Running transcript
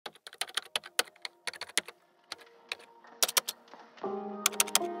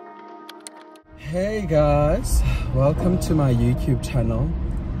Hey guys, welcome to my YouTube channel.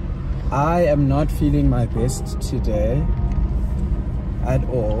 I am not feeling my best today at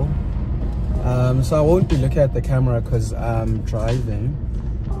all. So I won't be looking at the camera because I'm driving.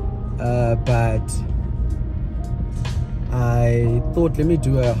 But I thought, let me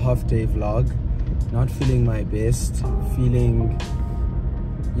do a half-day vlog. Not feeling my best, feeling,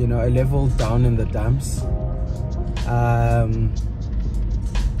 you know, a level down in the dumps.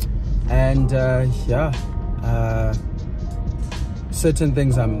 Certain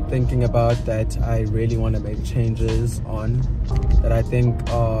things I'm thinking about that I really want to make changes on, that I think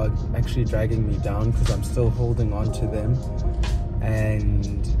are actually dragging me down because I'm still holding on to them,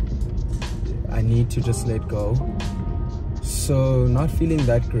 and I need to just let go. So not feeling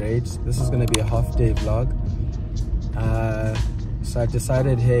that great. This is going to be a half-day vlog. So I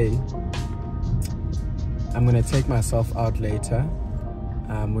decided, hey, I'm going to take myself out later,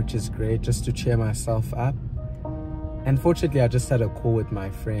 which is great, just to cheer myself up. And fortunately, I just had a call with my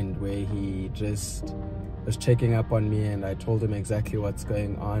friend where he just was checking up on me, and I told him exactly what's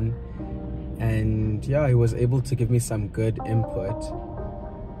going on. And yeah, he was able to give me some good input.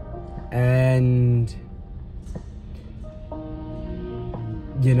 And,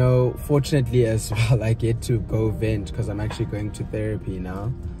 you know, fortunately as well, I get to go vent because I'm actually going to therapy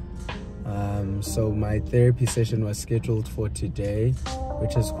now. So my therapy session was scheduled for today,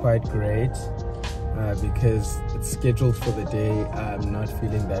 which is quite great. Because it's scheduled for the day I'm not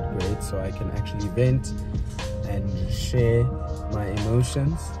feeling that great, so I can actually vent and share my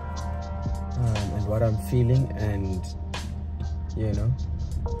emotions and what I'm feeling, and, you know,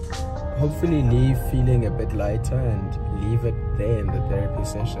 hopefully leave feeling a bit lighter and leave it there in the therapy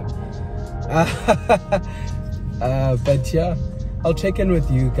session. But yeah, I'll check in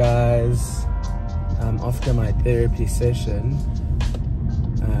with you guys after my therapy session.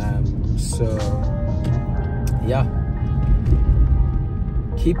 So yeah,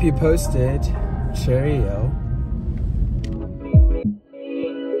 keep you posted. Cheerio.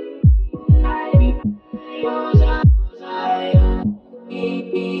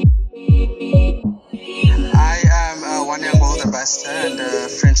 I am a 1 year old ambassador and a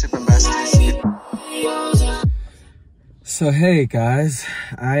friendship ambassador. So hey guys,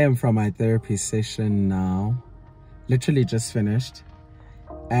 I am from my therapy session now. Literally just finished.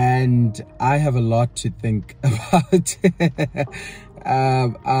 And I have a lot to think about.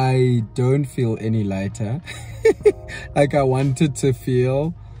 I don't feel any lighter like I wanted to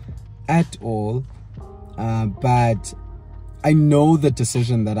feel at all. But I know the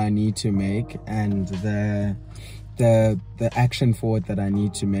decision that I need to make, and the action forward that I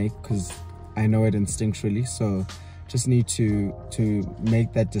need to make, because I know it instinctually. So just need to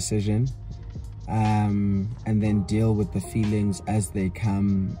make that decision. And then deal with the feelings as they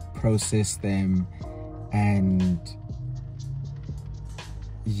come, process them, and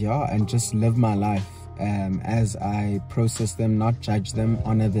yeah, and just live my life as I process them, not judge them,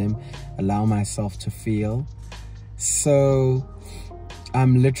 honor them, allow myself to feel. So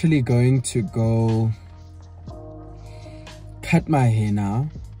I'm literally going to go cut my hair now,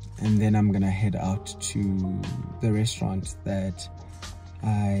 and then I'm gonna head out to the restaurant that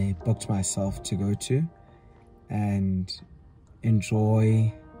I booked myself to go to and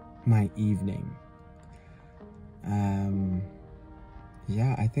enjoy my evening.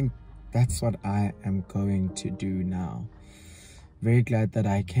 Yeah, I think that's what I am going to do now. Very glad that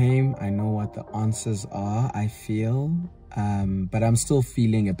I came. I know what the answers are, I feel, but I'm still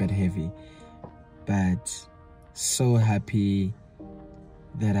feeling a bit heavy, but so happy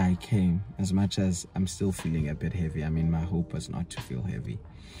that I came, as much as I'm still feeling a bit heavy. I mean, my hope was not to feel heavy.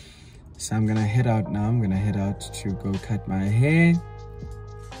 So I'm gonna head out now. I'm gonna head out to go cut my hair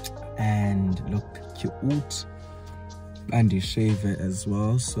and look cute, and shave it as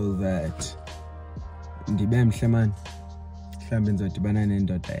well, so that ndibe mhle man, mhlambe ngizodibana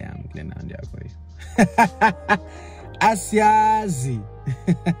nendoda yami kule ndawo ndiya kuyo. Asiyazi.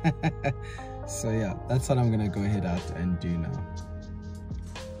 So yeah, that's what I'm gonna go head out and do now.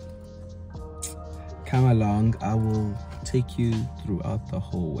 Come along, I will take you throughout the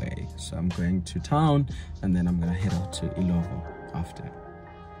whole way. So I'm going to town, and then I'm gonna head out to Ilovo after.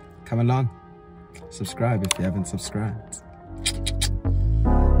 Come along, subscribe if you haven't subscribed.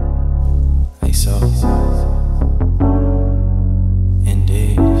 Hey, so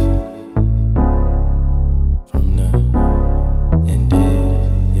indeed, from the indeed,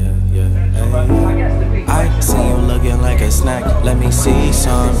 yeah. Hey. I see you looking like a snack. Let me see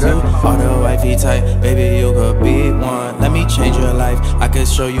some. All the white wifey type, baby, you could be one. Let me change your life, I could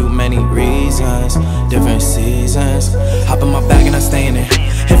show you many reasons, different seasons. Hop in my bag and I stay in it,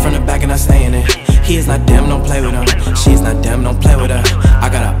 hit from the back and I stay in it. He is not damn, don't play with him. She is not damn, don't play with her. I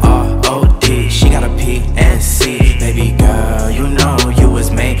got a R-O-D, she got a P-N-C. Baby girl, you know you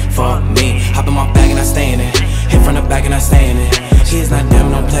was made for me. Hop in my bag and I stay in it, hit from the back and I stay in it. He is not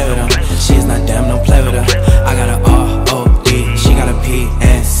damn, don't play with him. She is not damn, don't play with her. I got a R-O-D, she got a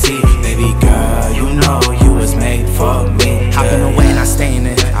P-N-C. Baby girl, you know you was made for me. Hopping away and I stay in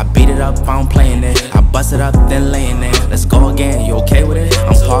it, I beat it up, I don't play in it. I bust it up, then lay in it. Let's go again, you okay with it?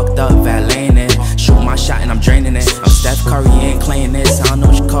 I'm parked up, valeting it. Shoot my shot and I'm draining it. I'm Steph Curry, ain't playing this. I don't know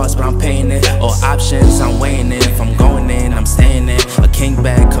what you cost, but I'm paying it. All options, I'm weighing it. If I'm going in, I'm staying in. A king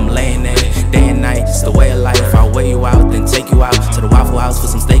bag, come laying it. Day and night, it's the way of life. I'll weigh you out, then take you out to the Waffle House for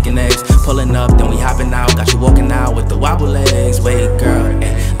some steak and eggs. Pulling up, then we hopping out. Got you walking out with the wobble legs. Wait, girl,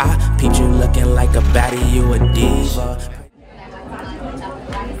 I peeped you looking like a baddie, you a diva.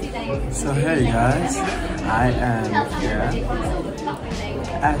 So hey guys, I am here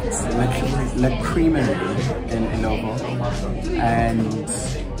at La Creamery in Ilovo, and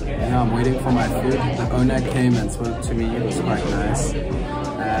I'm waiting for my food. The owner came and spoke to me, it was quite nice.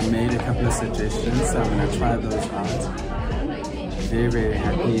 I made a couple of suggestions, so I'm going to try those out. Very, very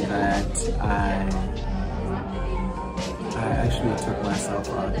happy that I actually took myself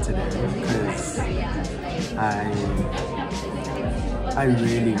out today, because I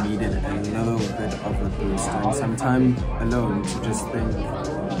really needed a little bit of a boost and some time alone to just think,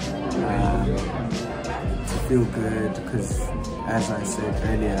 to feel good, because as I said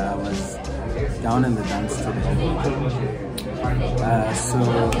earlier, I was down in the dumps today. So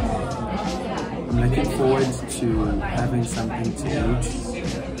I'm looking forward to having something to eat.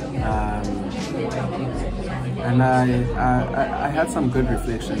 And I had some good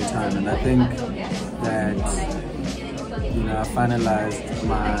reflection time, and I think that I finalized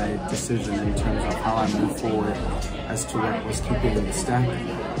my decision in terms of how I move forward as to what was keeping me stuck.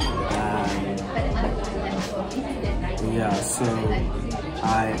 Yeah, so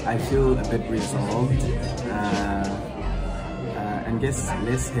I feel a bit resolved, and guess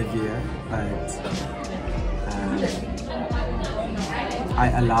less heavier, but I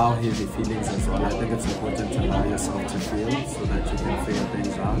allow heavy feelings as well. I think it's important to allow yourself to feel so that you can figure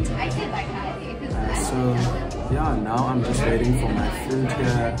things out. So yeah, now I'm just waiting for my food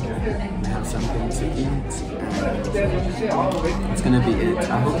here. I have something to eat, and it's gonna be it.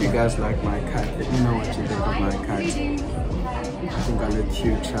 I hope you guys like my cut. Let me know what you think of my cut. I think I look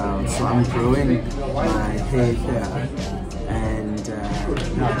cute, child. So I'm growing my hair here, and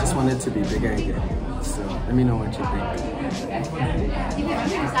I just want it to be bigger again. So let me know what you think.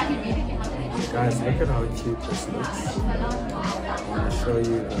 Guys, look at how cute this looks. I want to show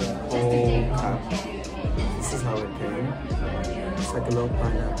you the whole cup. This is how it came. It's like a little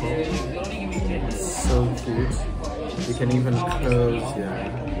pineapple. It's so cute. You can even close here.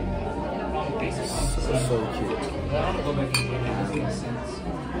 So cute.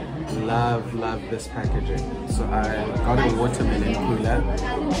 Love this packaging. So I got a watermelon cooler.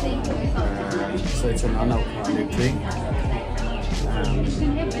 So it's a non-alcoholic drink.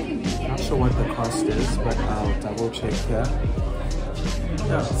 Not sure what the cost is, but I'll double check here.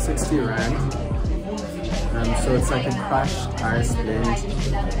 Yeah, 60 Rand. So it's like a crushed ice blend,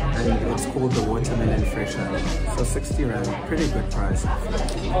 and it's called the watermelon fresher. So 60 Rand, pretty good price.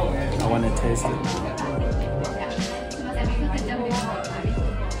 I want to taste it now.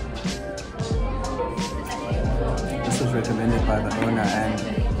 This was recommended by the owner, and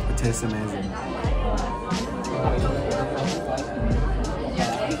it tastes amazing.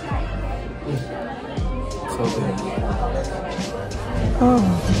 So good. Oh,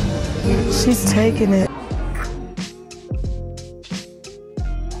 she's taking it.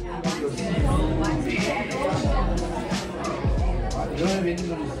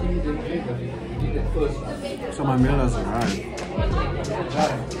 So my meal has arrived.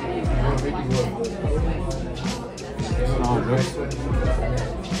 Oh, good.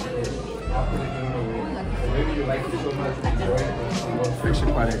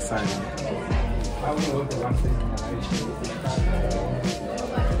 Actually quite exciting.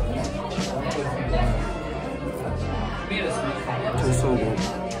 It's so good.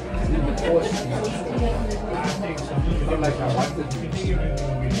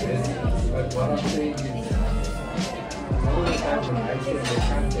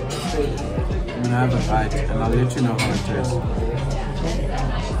 I'm gonna have a bite and I'll let you know how it tastes.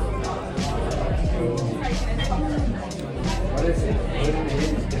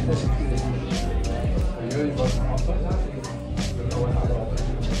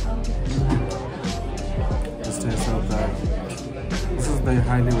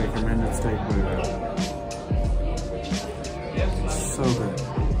 highly recommended steak burger. So good.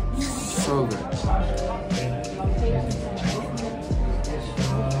 So good.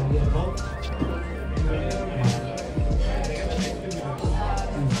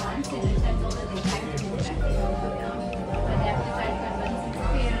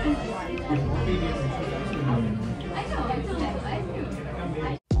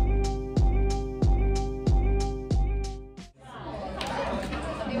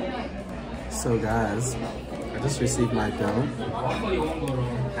 So guys, I just received my bill,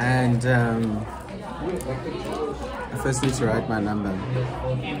 and I first need to write my number.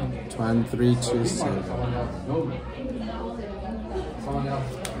 1327.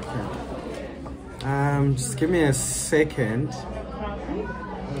 Okay. Just give me a second.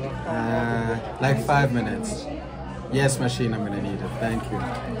 Like 5 minutes. Yes, machine, I'm gonna need it. Thank you.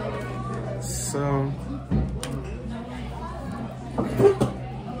 So,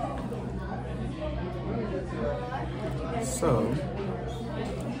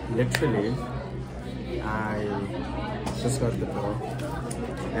 literally, I just got the bill,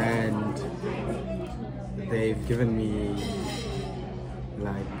 and they've given me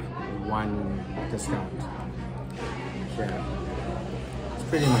like 1 discount. Yeah, it's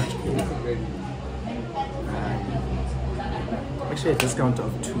pretty much cool. Actually, a discount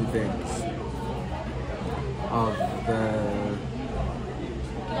of 2 things. Of the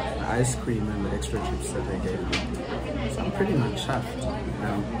ice cream and the extra chips that they gave me. So I'm pretty much chuffed.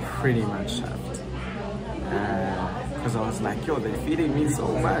 Because I was like, yo, they're feeding me so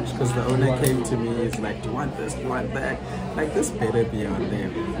much. Because the owner came to me, he's like, do you want this, do you want that? Like, this better be on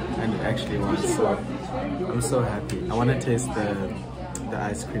them. And it actually was. So I'm so happy. I want to taste the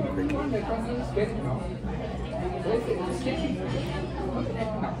ice cream quickly.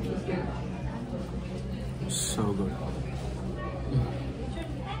 So good.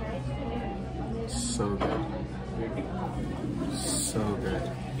 So good. So good.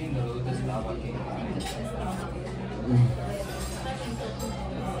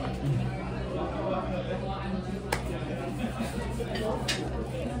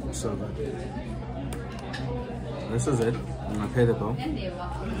 So good. This is it. I'm gonna pay the bill. Yeah.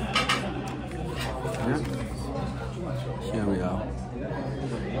 Here we are.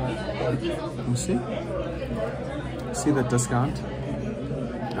 You see? See the discount?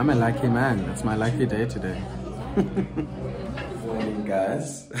 I'm a lucky man. It's my lucky day today. Morning,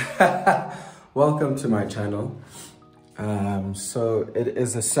 guys. Welcome to my channel. So it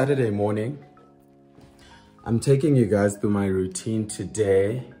is a Saturday morning. I'm taking you guys through my routine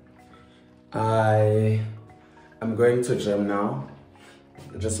today. I am going to gym now.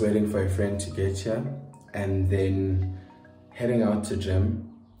 Just waiting for a friend to get here, and then heading out to gym.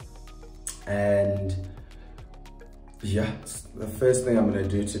 And yeah, the first thing I'm gonna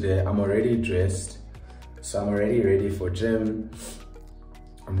do today, I'm already dressed, so I'm already ready for gym.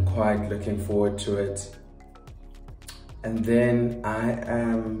 I'm quite looking forward to it. And then I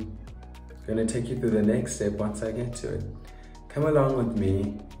am gonna take you through the next step once I get to it. Come along with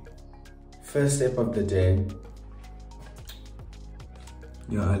me. First step of the day.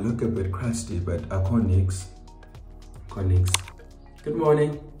 Yeah, I look a bit crusty, but I connects. Good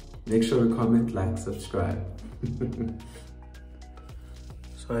morning. Make sure to comment, like, subscribe.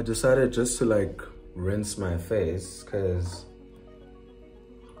 So I decided just to like rinse my face because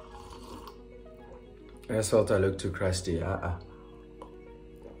I just felt I looked too crusty.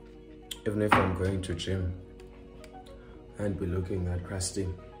 Even if I'm going to gym, I'd be looking that crusty.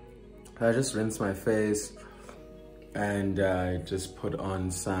 I just rinsed my face and I just put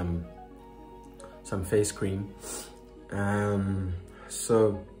on some face cream.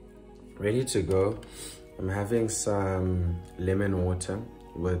 So ready to go. I'm having some lemon water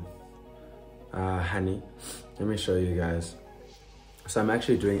with honey. Let me show you guys. So I'm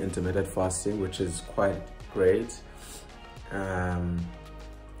actually doing intermittent fasting, which is quite great. I'm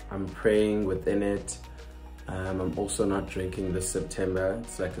praying within it. I'm also not drinking this September.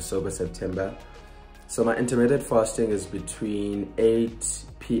 It's like a sober September. So my intermittent fasting is between 8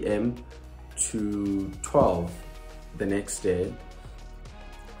 p.m. to 12 the next day.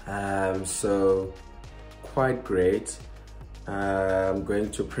 So quite great. I'm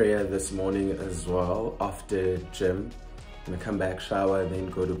going to prayer this morning as well after gym. I'm gonna come back, shower, then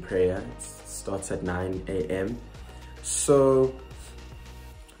go to prayer. It starts at 9 a.m. So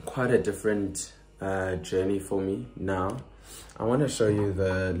quite a different journey for me now. I want to show you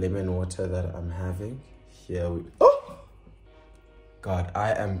the lemon water that I'm having. Here we oh God,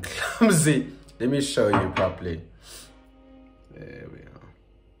 I am clumsy. Let me show you properly. There we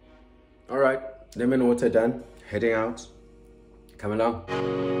are. All right, lemon water done. Heading out. Come along.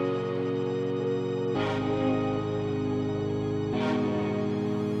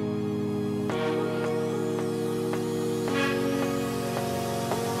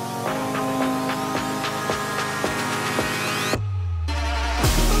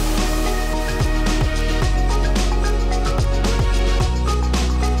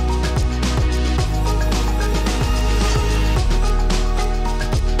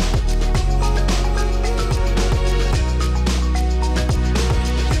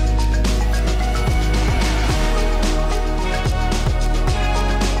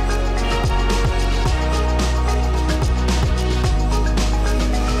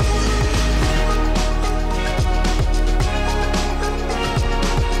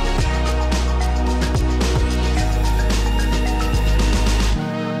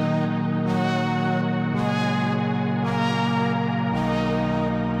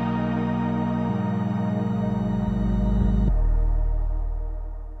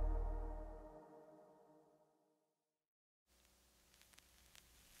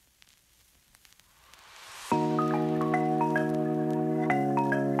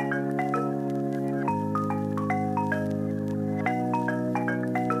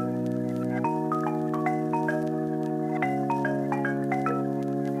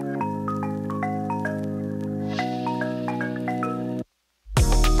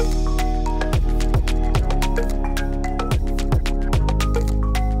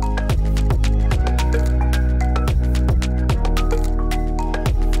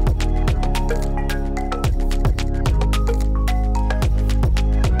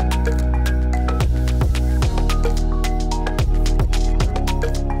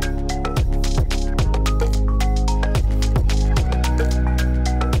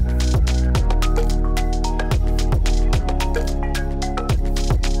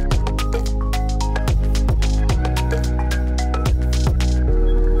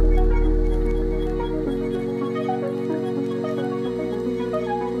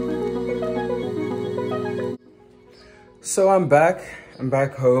 So I'm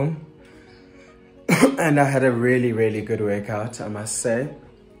back home and I had a really good workout, I must say.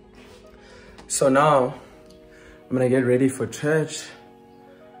 So now I'm gonna get ready for church.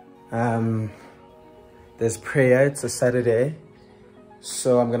 There's prayer, it's a Saturday.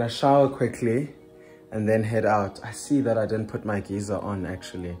 So I'm gonna shower quickly and then head out. I see that I didn't put my geyser on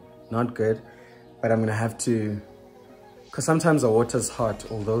actually, not good, but I'm gonna have to, because sometimes the water's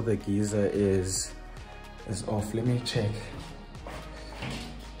hot, although the geyser is off. Let me check.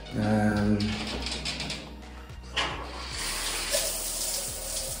 I'm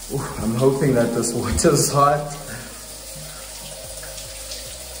hoping that this water's hot.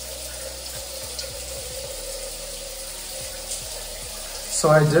 So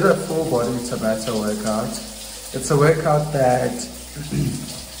I did a full body Tabata workout. It's a workout that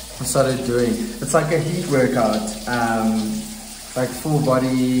I started doing. It's like a heat workout, like full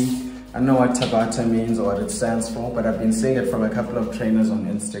body. I don't know what Tabata means or what it stands for, but I've been seeing it from a couple of trainers on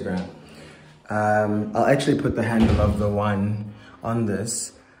Instagram. I'll actually put the handle of the one on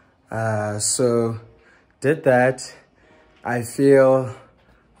this. So did that. I feel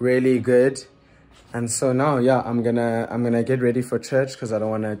really good. And so now, yeah, I'm gonna get ready for church because I don't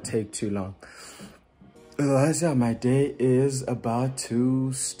want to take too long. Otherwise, yeah, my day is about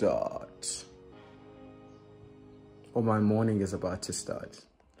to start. Or my morning is about to start.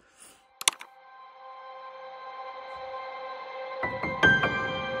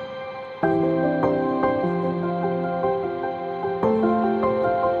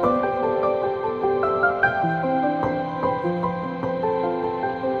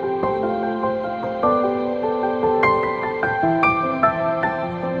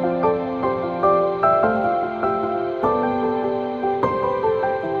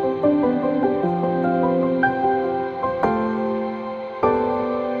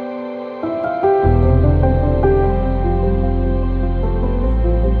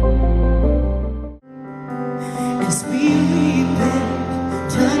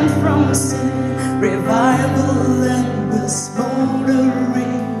 Revival and will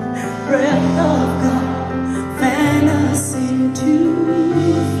smoldering breath of God fan us into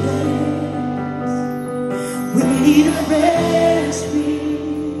flames. We need a fresh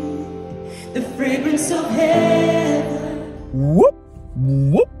wind, the fragrance of heaven. Whoop,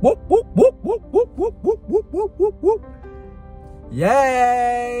 whoop, whoop, whoop, whoop, whoop, whoop, whoop, whoop, whoop, whoop, whoop.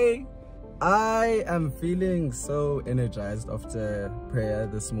 Yay! I am feeling so energized after prayer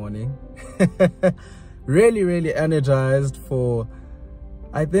this morning. Really energized for,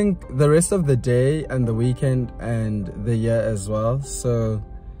 I think, the rest of the day and the weekend and the year as well. So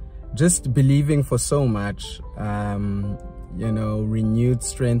just believing for so much. you know, renewed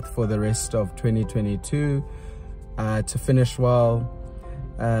strength for the rest of 2022, to finish well,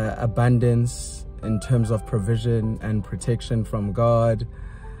 abundance in terms of provision and protection from God,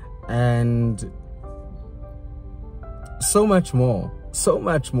 and so much more,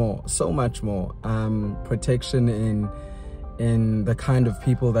 protection in the kind of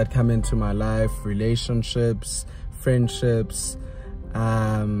people that come into my life, relationships, friendships,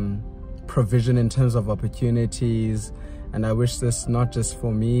 provision in terms of opportunities. And I wish this not just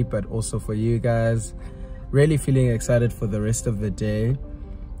for me but also for you guys. Really feeling excited for the rest of the day.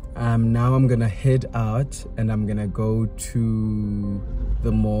 Now I'm gonna head out and I'm gonna go to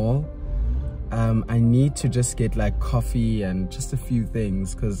the mall. I need to just get like coffee and just a few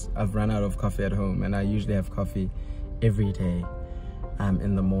things because I've run out of coffee at home, and I usually have coffee every day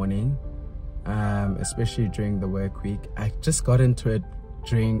in the morning, especially during the work week. I just got into it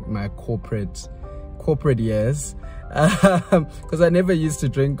during my corporate years because I never used to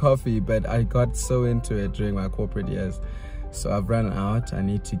drink coffee, but I got so into it during my corporate years. So I've run out. I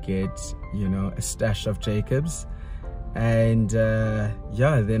need to get, you know, a stash of Jacobs, and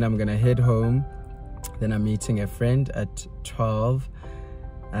yeah, then I'm gonna head home. Then I'm meeting a friend at 12.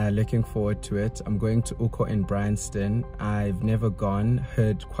 Looking forward to it. I'm going to Uko in Bryanston. I've never gone,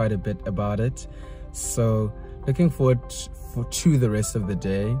 heard quite a bit about it, so looking forward to the rest of the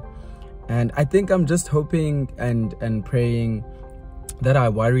day. And I think I'm just hoping and praying that I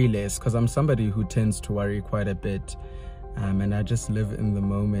worry less, because I'm somebody who tends to worry quite a bit, and I just live in the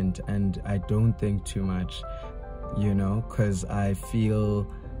moment and I don't think too much, you know, because I feel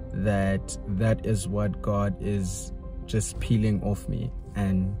that is what God is just peeling off me,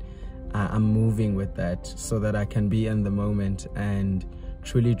 and I'm moving with that so that I can be in the moment and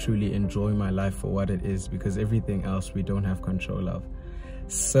truly enjoy my life for what it is, because everything else we don't have control of.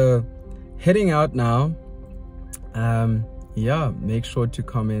 So heading out now. Yeah, make sure to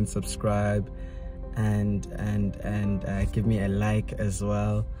comment, subscribe, and give me a like as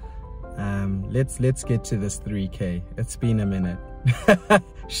well. Let's get to this 3K. It's been a minute.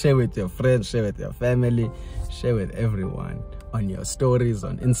 Share with your friends, share with your family, share with everyone on your stories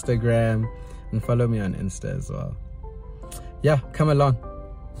on Instagram, and follow me on Insta as well. Yeah, come along.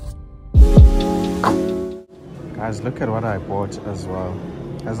 Guys, look at what I bought as well.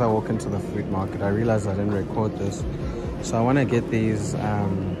 As I walk into the fruit market, I realized I didn't record this. So I want to get these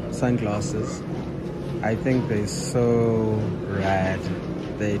sunglasses. I think they're so rad.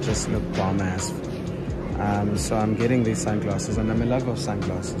 They just look bomb ass. So I'm getting these sunglasses, and I'm in love with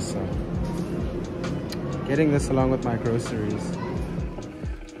sunglasses, so getting this along with my groceries.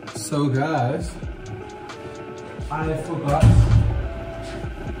 So guys, I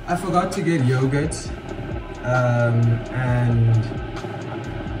forgot to get yogurt, and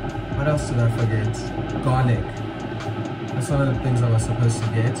what else did I forget? Garlic. That's one of the things I was supposed to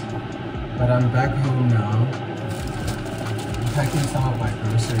get, but I'm back home now. I'm packing some of my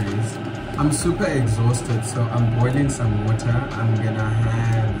groceries. I'm super exhausted, so I'm boiling some water. I'm gonna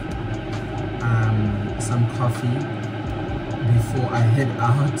have some coffee before I head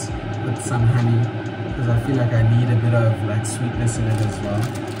out with some honey, because I feel like I need a bit of like sweetness in it as well.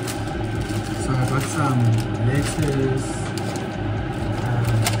 So I got some lettuce,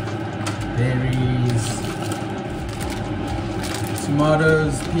 berries,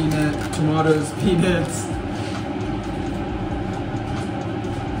 tomatoes, peanuts.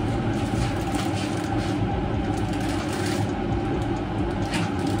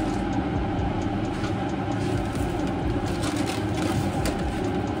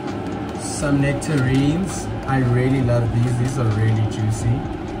 Some nectarines. I really love these. These are really juicy.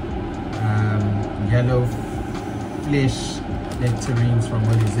 Yellow flesh nectarines from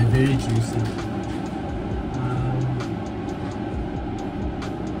Woolies. They're very juicy.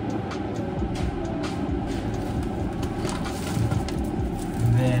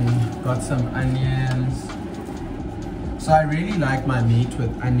 And then got some onions. So I really like my meat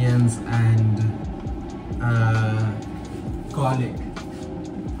with onions and garlic.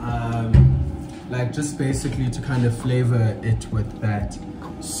 Like just basically to kind of flavor it with that.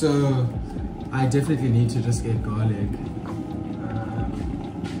 So I definitely need to just get garlic.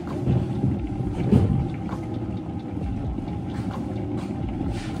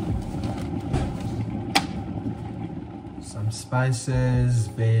 Some spices,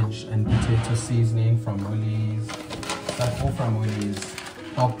 veg and potato seasoning from Woolies. Like all from Woolies.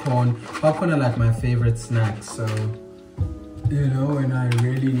 Popcorn. Popcorn are like my favorite snack, so you know, when I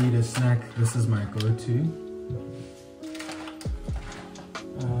really need a snack, this is my go-to.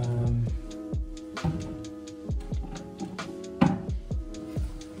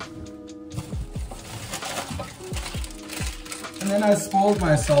 then I spoiled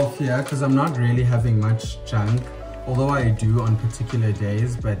myself here because I'm not really having much junk, although I do on particular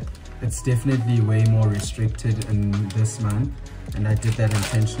days, but it's definitely way more restricted in this month, and I did that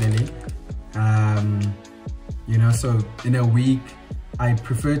intentionally. You know, so in a week, I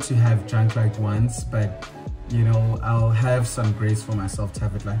prefer to have junk like once, but you know, I'll have some grace for myself to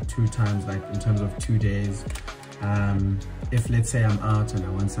have it like 2 times, like in terms of 2 days. If let's say I'm out and I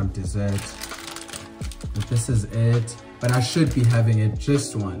want some dessert, but this is it. But I should be having it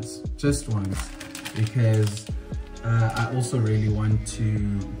just once, because I also really want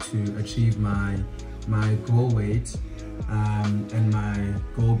to achieve my goal weight and my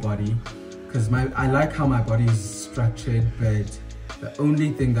goal body, because I like how my body is structured, but the only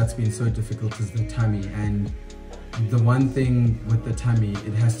thing that's been so difficult is the tummy, and the one thing with the tummy,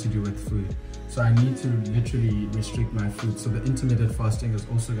 it has to do with food. So I need to literally restrict my food. So the intermittent fasting is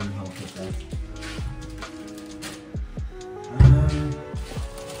also going to help with that.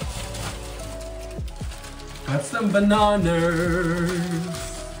 Got some bananas.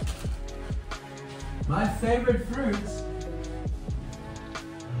 My favorite fruits.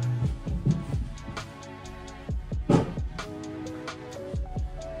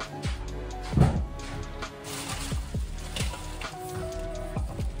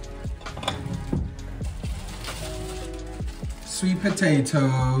 Sweet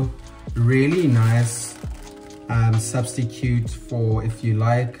potato, really nice substitute for if you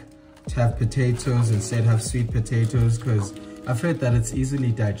like to have potatoes instead have sweet potatoes, because I've heard that it's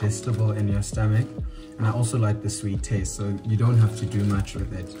easily digestible in your stomach, and I also like the sweet taste, so you don't have to do much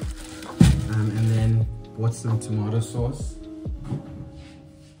with it. And then bought some tomato sauce.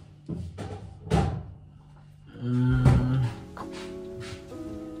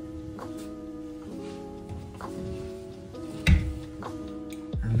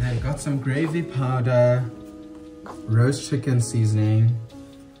 And then got some gravy powder, roast chicken seasoning,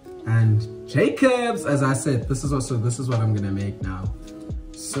 and Jacob's, as I said, this is what I'm gonna make now.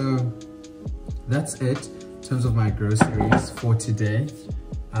 So that's it in terms of my groceries for today.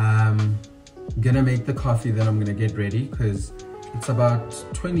 I'm gonna make the coffee, then I'm gonna get ready because it's about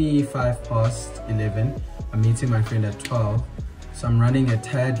 25 past 11. I'm meeting my friend at 12, so I'm running a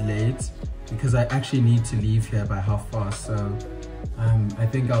tad late because I actually need to leave here by 12:30. So I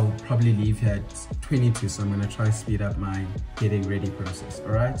think I'll probably leave here at 22, so I'm gonna try to speed up my getting ready process.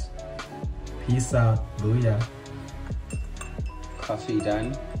 All right, peace out, booyah. Coffee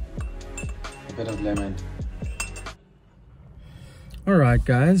done, a bit of lemon. All right,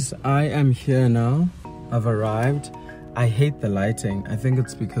 guys, I am here now. I've arrived. I hate the lighting. I think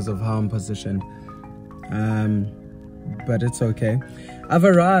it's because of how I'm positioned, but it's okay. I've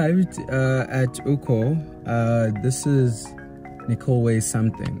arrived at Uko. This is Nicole Way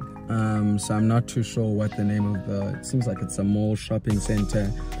something, so I'm not too sure what the name of it seems like it's a mall shopping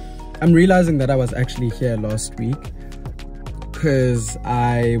center. I'm realizing that I was actually here last week because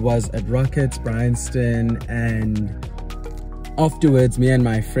I was at Rockets, Bryanston, and afterwards me and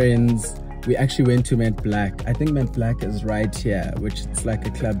my friends, we actually went to Met Black. I think Met Black is right here, which is like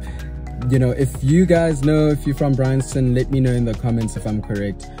a club. You know, if you guys know, if you're from Bryanston, let me know in the comments if I'm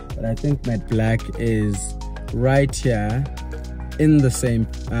correct, but I think Met Black is right here in the same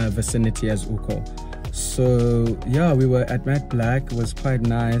vicinity as Uko. So yeah, we were at Met Black. It was quite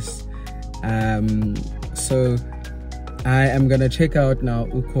nice. So I am gonna check out now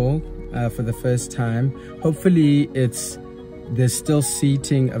Uko for the first time. Hopefully there's still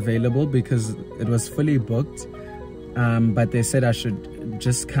seating available because it was fully booked, but they said I should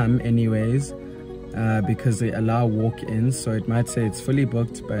just come anyways because they allow walk-ins, so it might say it's fully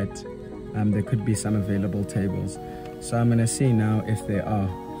booked, but there could be some available tables. So I'm gonna see now if there are.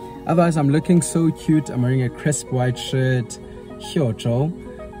 Otherwise, I'm looking so cute. I'm wearing a crisp white shirt, hyocho,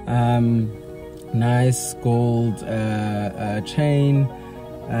 nice gold chain,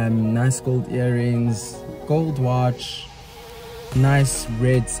 nice gold earrings, gold watch, nice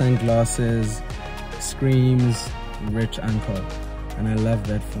red sunglasses, screams rich uncle, and I love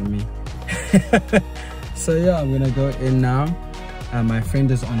that for me. So yeah, I'm gonna go in now. My friend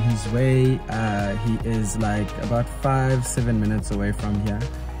is on his way. He is like about 5-7 minutes away from here,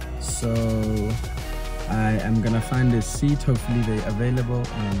 so I am gonna find a seat. Hopefully they're available,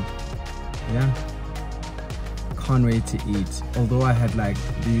 and yeah, can't wait to eat. Although I had like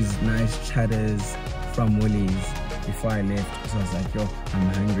these nice chatters from Woolies before I left, so I was like, yo, I'm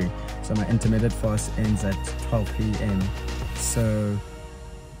hungry. So my intermittent fast ends at 12 p.m. so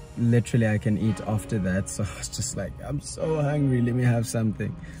literally I can eat after that. So I was just like, I'm so hungry, let me have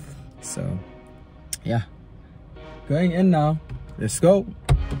something. So yeah, going in now, let's go.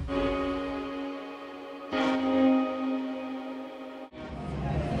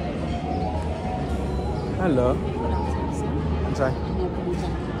 Hello. I'm sorry.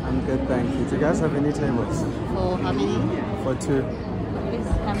 I'm good, thank you. Do you guys have any tables? For how many? For 2. Please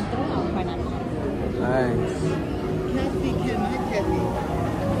come through or pineapple? Nice. Kathy, can I, Kathy?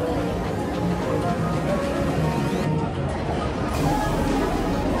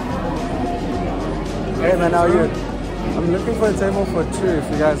 Hey man, how are you? I'm looking for a table for 2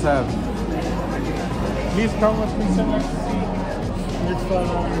 if you guys have. Please come with me so much. Next time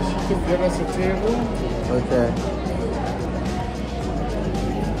she can get us a table. Okay.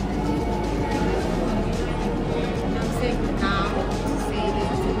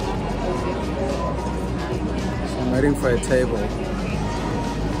 So I'm waiting for a table.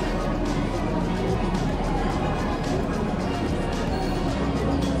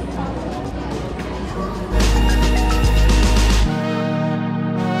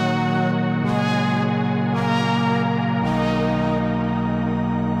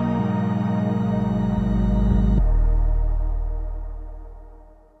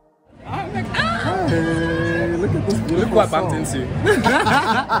 Look what I bumped into.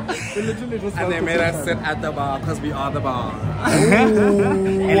 And they made us sit at the bar because we are the bar.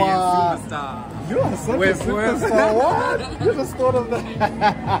 Alien superstar. You are such a superstar. What? You just thought of that.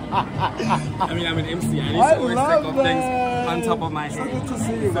 I mean, I'm an MC. I need to always think of things on top of my head. So good to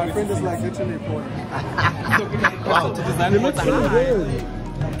see you. My friend is like literally important. Wow, to design for the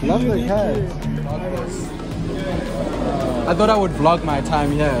Love the cat. I thought I would vlog my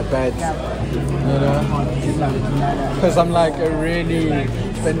time here, but you know, because I'm like a really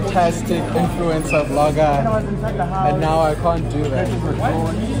fantastic influencer vlogger, and now I can't do that.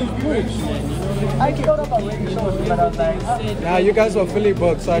 Now you guys were fully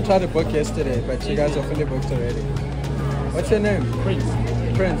booked, so I tried to book yesterday, but you guys were fully booked already. What's your name? Prince.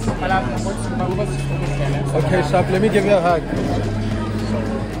 Okay, Sharp, let me give you a hug.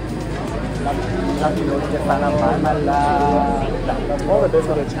 All the best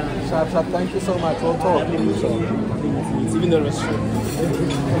for the channel. Sharp, thank you so much. We'll talk. Even the restaurant.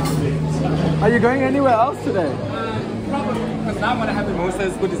 Are you going anywhere else today? Probably, because now I'm going to have the most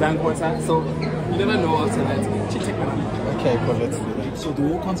good design course, so you never know after that. Check my number. Okay, cool, let's do that. So the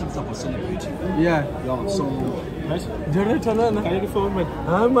whole concept is about celebrating. Yeah. Yeah, so Right? Hi I'm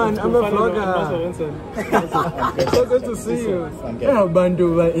man, I'm a vlogger. So good to see you. Yeah,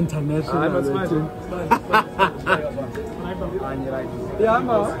 Bandu International. I'm a smile. Yeah,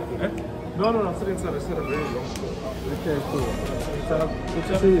 man. No, I'm sitting inside. I said a very long. Okay, cool. Good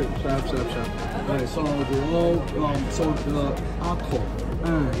to see you. Sharp. Right, so the whole alcohol,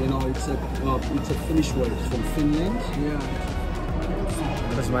 you know, it's a Finnish word from Finland. Yeah.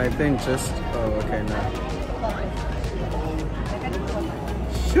 Because my thing just. Oh, okay, now.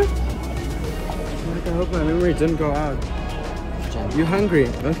 Shoot. I hope my memory didn't go out. You hungry?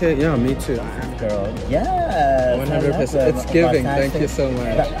 Okay, yeah, me too. I am, girl. Yes. 100%. It's giving. Thank you so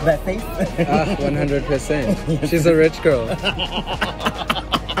much. That face? 100%. She's a rich girl.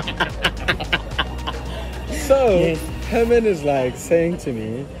 So, yes. Herman is like saying to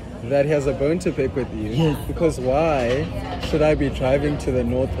me that he has a bone to pick with you. Yes. Because why should I be driving to the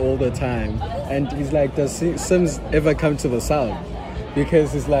north all the time? And he's like, does Sims ever come to the south?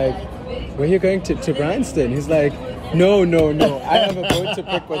 Because he's like, where are you going to Bryanston? He's like, no, I have a bone to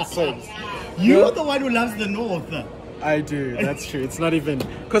pick with Sims. You're the one who loves the north. I do, that's true. It's not even,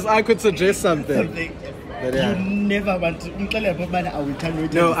 because I could suggest something. But yeah. You never want to. I will tell you.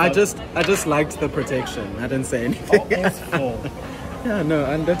 No, I just liked the protection. I didn't say anything. Yeah, no,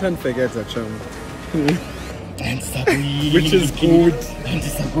 and that one forgets a chum. Which is good. Thank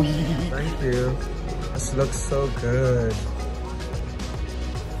you. This looks so good.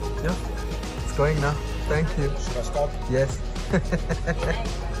 Yeah, it's going now. Thank you. Should I stop? Yes.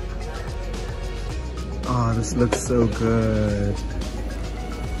 Oh, this looks so good.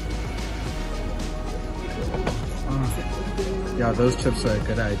 Oh. Yeah, those chips are a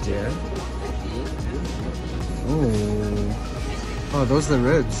good idea. Oh, those are the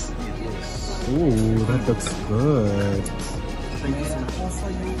ribs. Ooh, that looks good. Thank you so much.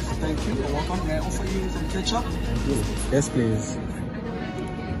 Thank you. You're welcome. May I offer you some ketchup? Yes, please.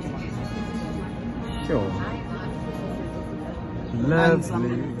 Sure.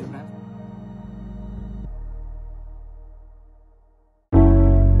 Lovely.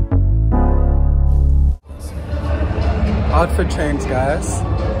 Outfit change, guys.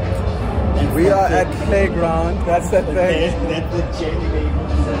 We are at playground. That's the thing. That's the change.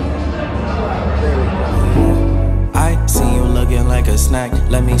 I see you looking like a snack.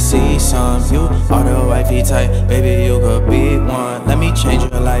 Let me see some. You are the wifey type, baby. You could be one. Let me change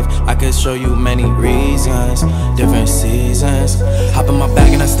your life. I could show you many reasons, different seasons. Hop in my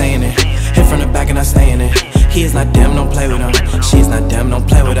bag and I stay in it. Hit from the back and I stay in it. is not them, don't play with them. She is not them, don't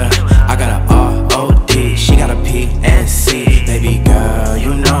play with her. I got a R-O-D, she got a P-N-C. Baby girl,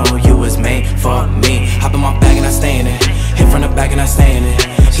 you know you was made for me. Hop in my bag and I stay in it. Hit from the back and I stay in it.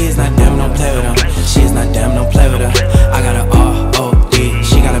 He is not them, don't play with them. She is not them, don't play with her. I got a R-O-D,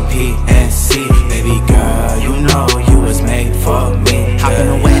 she got a P-N-C. Baby girl, you know you was made for me. Hopping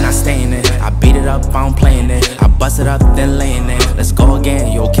away and I stay in it. I beat it up, I don't play in it. I bust it up, then lay in it. Let's go again.